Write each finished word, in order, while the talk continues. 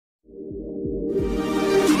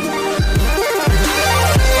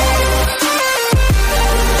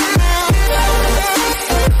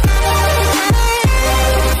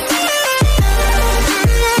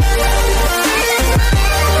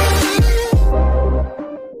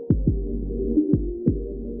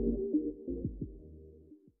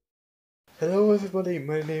Hello everybody,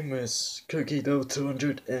 my name is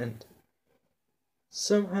CookieDough200 and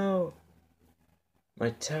somehow my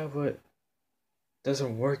tablet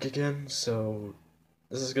doesn't work again, so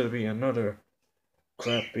this is gonna be another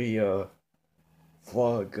crappy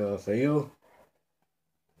vlog video.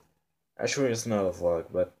 Actually it's not a vlog,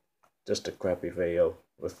 but just a crappy video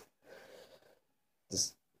with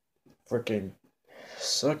this freaking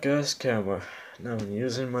suck ass camera. Now I'm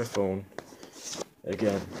using my phone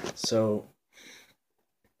again. So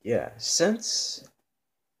yeah, since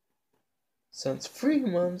 3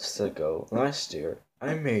 months ago, last year,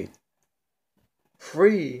 I made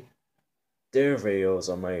 3 Dare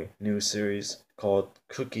videos on my new series called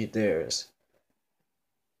Cookie Dares.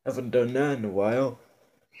 Haven't done that in a while.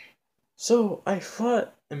 So I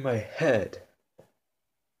thought in my head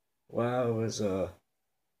while I was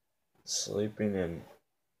sleeping and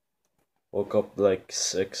woke up like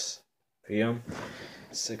 6 p.m.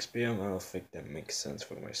 6 p.m. I don't think that makes sense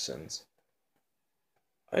for my sins.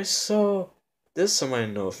 I saw this on my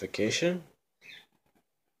notification.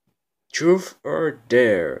 Truth or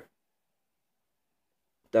Dare.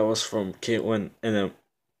 That was from Caitlin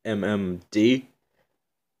MMD.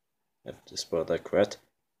 I have to spell that correct.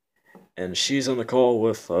 And she's on the call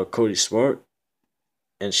with Cody Smart,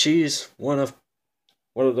 and she's one of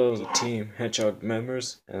those Team Hedgehog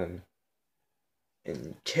members. And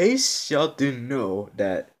in case y'all didn't know,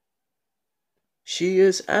 that she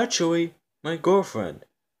is actually my girlfriend.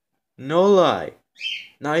 No lie,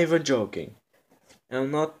 not even joking. And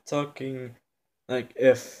I'm not talking like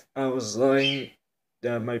if I was lying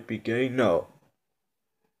that I might be gay. No,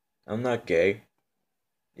 I'm not gay.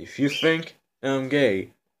 If you think I'm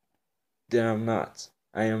gay, then I'm not.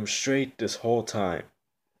 I am straight this whole time.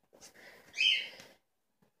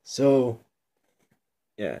 So,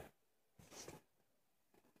 yeah.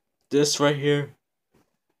 This right here,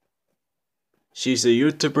 she's a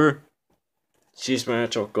YouTuber. She's my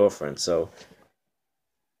actual girlfriend, so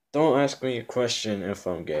don't ask me a question if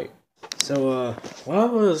I'm gay. So, while I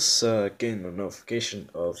was getting the notification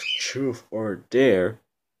of Truth or Dare,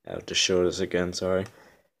 I have to show this again, sorry.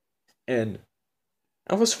 And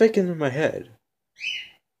I was thinking in my head,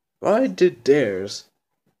 why did Dares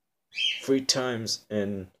 3 times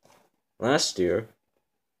in last year?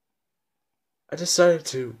 I decided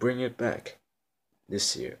to bring it back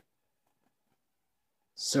this year.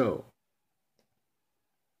 So,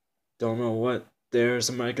 don't know what Dares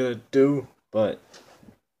am I gonna do, but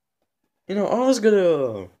I was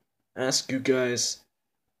gonna ask you guys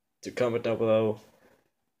to comment down below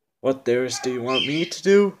what dares do you want me to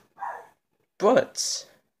do, but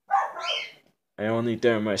I only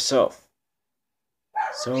dare myself.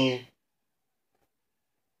 So,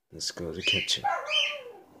 let's go to the kitchen.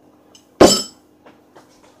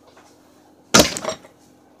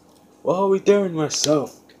 What I'll be daring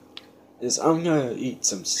myself is I'm gonna eat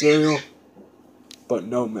some cereal, but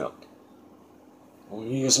no milk. I'm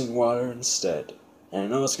using water instead. And I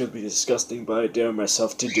know it's gonna be disgusting, but I dare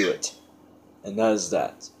myself to do it. And that is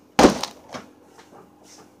that.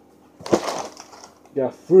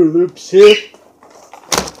 Got Fruit Loops here.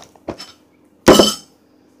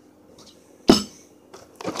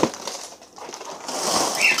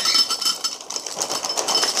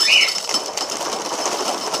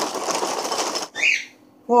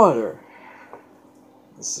 Water.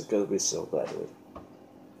 This is gonna be so bad.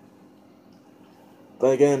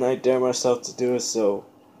 But again, I dare myself to do it, so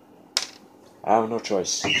I have no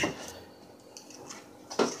choice.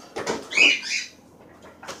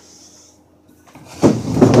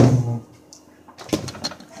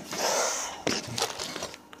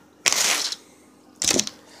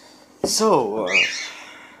 So,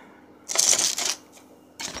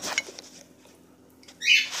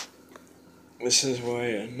 this is what I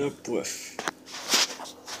end up with.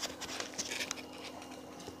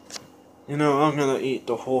 I'm gonna eat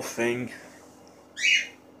the whole thing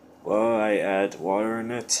while I add water in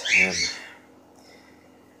it, and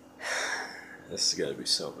this is gonna be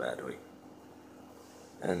so badly.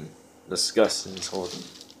 And disgusting is holding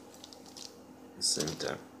at the same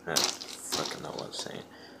time. I don't fucking know what I'm saying.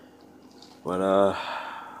 But,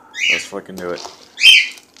 let's fucking do it.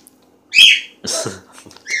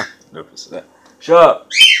 Notice that. Shut up!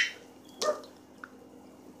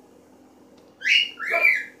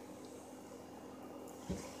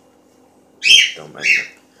 Don't mind that.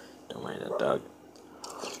 Don't mind that dog.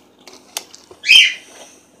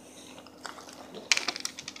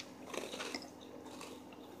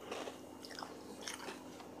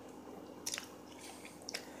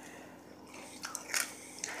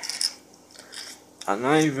 I'm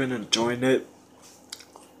not even enjoying it,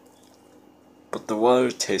 but the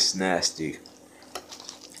water tastes nasty.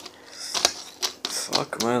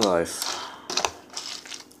 Fuck my life.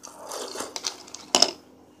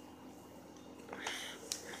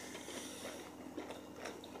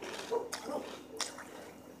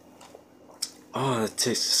 Oh, that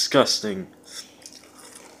tastes disgusting.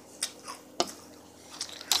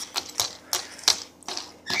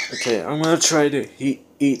 Okay, I'm gonna try to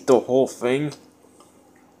eat the whole thing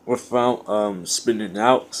without spitting it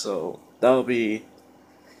out, so that'll be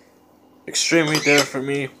extremely there for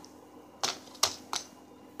me,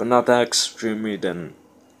 but not that extremely than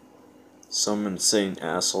some insane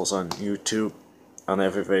assholes on YouTube on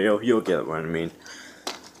every video. You'll get what I mean.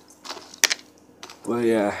 But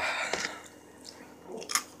yeah,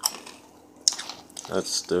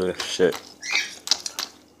 let's do this shit.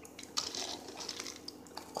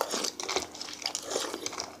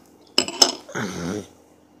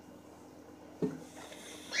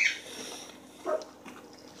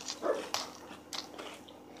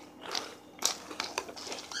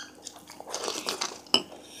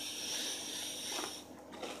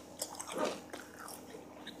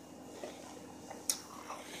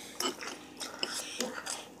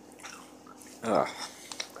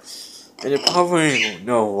 And you probably don't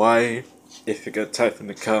know why, if you could type in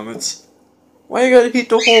the comments, why you gotta heat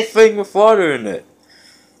the whole thing with water in it?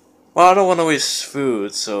 Well, I don't want to waste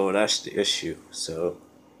food, so that's the issue. So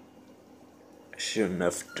I shouldn't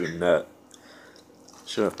have done that.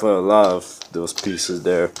 Should have put a lot of those pieces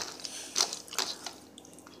there.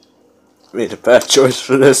 Made a bad choice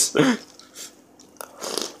for this.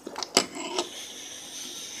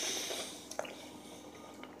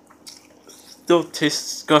 Still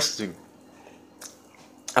tastes disgusting.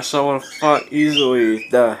 I saw one thought easily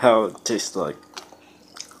that how it tastes like.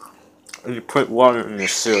 And you put water in your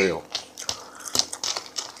cereal.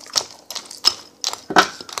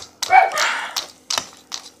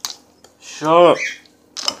 Shut up.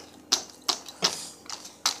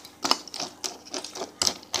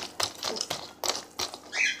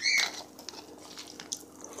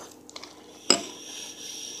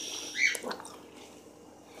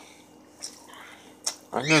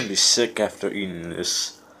 I'm gonna be sick after eating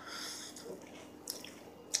this.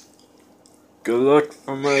 Good luck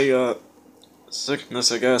for my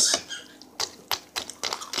sickness, I guess.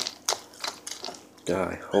 God,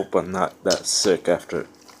 I hope I'm not that sick after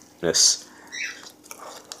this.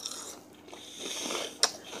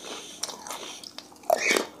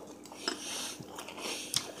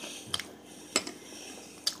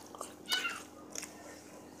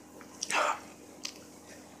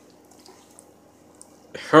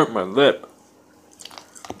 It hurt my lip.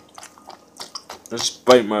 Just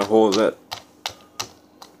bite my whole lip.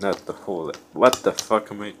 Not the whole lip. What the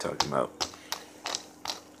fuck am I talking about?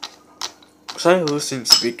 Was I losing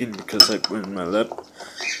speaking because I bit my lip?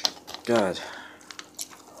 God.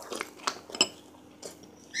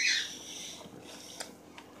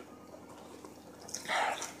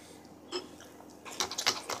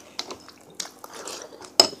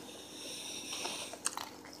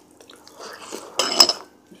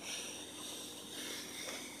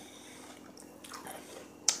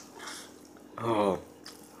 Oh.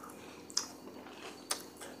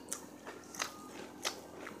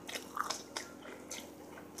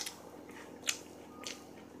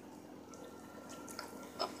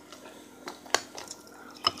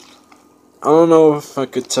 I don't know if I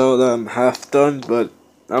could tell that I'm half done, but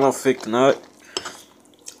I don't think not.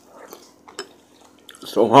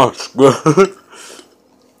 So much good.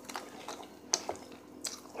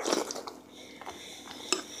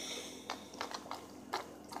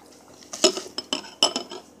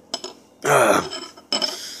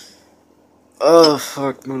 Oh,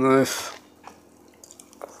 fuck my life.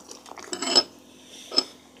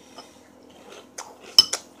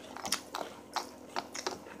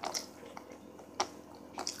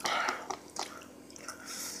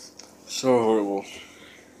 So horrible.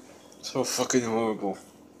 So fucking horrible.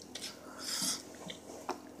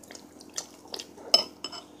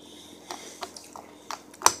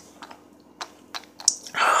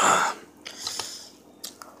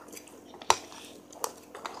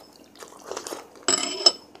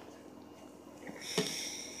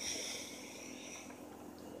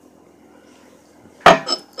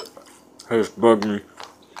 It's bugged me.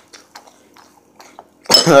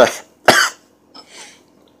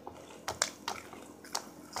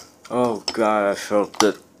 Oh god, I felt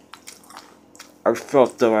it. I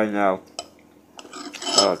felt it right now.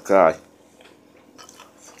 Oh god.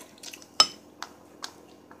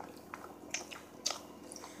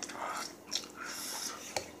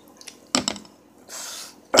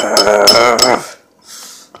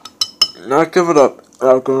 Not give it up.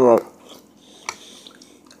 Not give it up.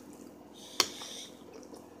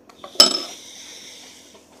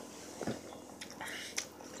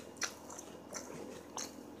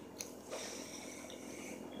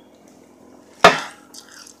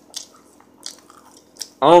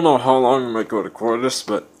 I don't know how long I'm gonna go to record this,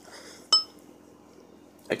 but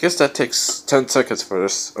I guess that takes 10 seconds for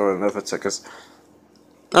this, or 11 seconds.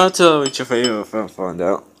 Not until I reach a video if I find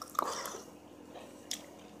out.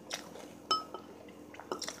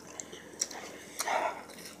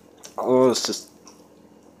 Oh, this just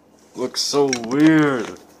looks so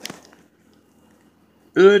weird.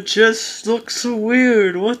 It just looks so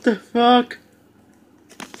weird. What the fuck?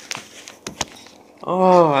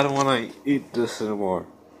 Oh, I don't want to eat this anymore.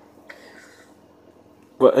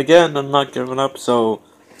 But again, I'm not giving up, so...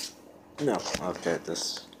 No. Okay,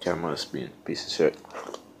 this camera is being a piece of shit.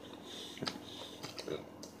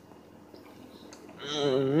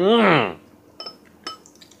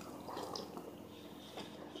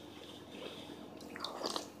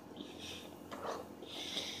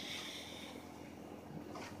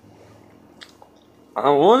 I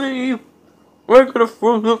want to eat regular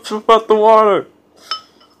Fruit Loops without the water.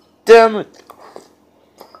 Damn it.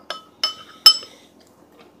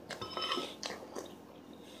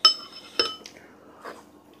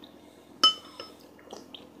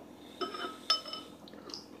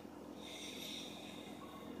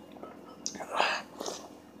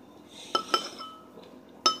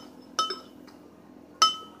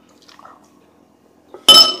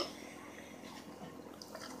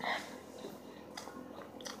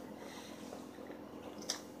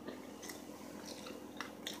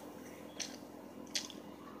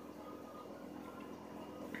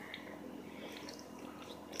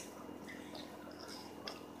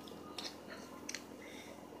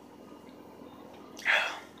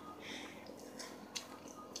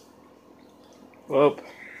 Well,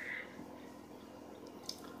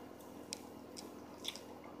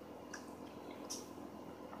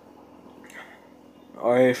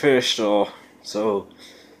 I finished all, so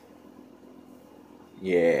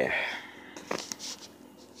yeah.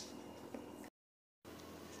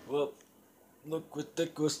 Well, look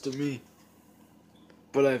ridiculous to me,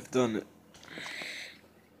 but I've done it.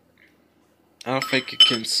 I don't think you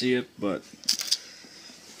can see it, but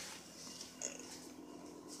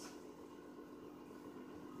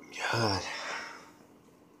God,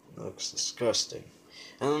 looks disgusting.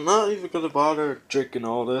 And I'm not even gonna bother drinking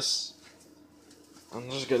all this. I'm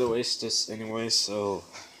just gonna waste this anyway, so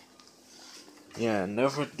yeah,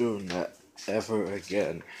 never doing that ever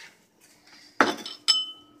again.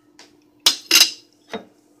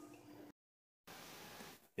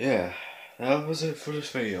 Yeah, that was it for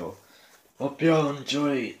this video. Hope y'all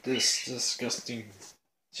enjoy this disgusting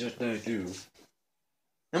shit that I do.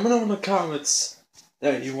 Let me know in the comments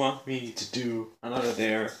that you want me to do another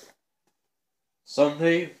dare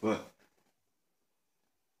someday, but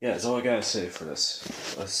yeah, that's all I gotta say for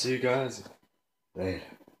this. I'll see you guys later.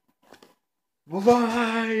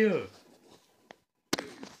 Bye-bye!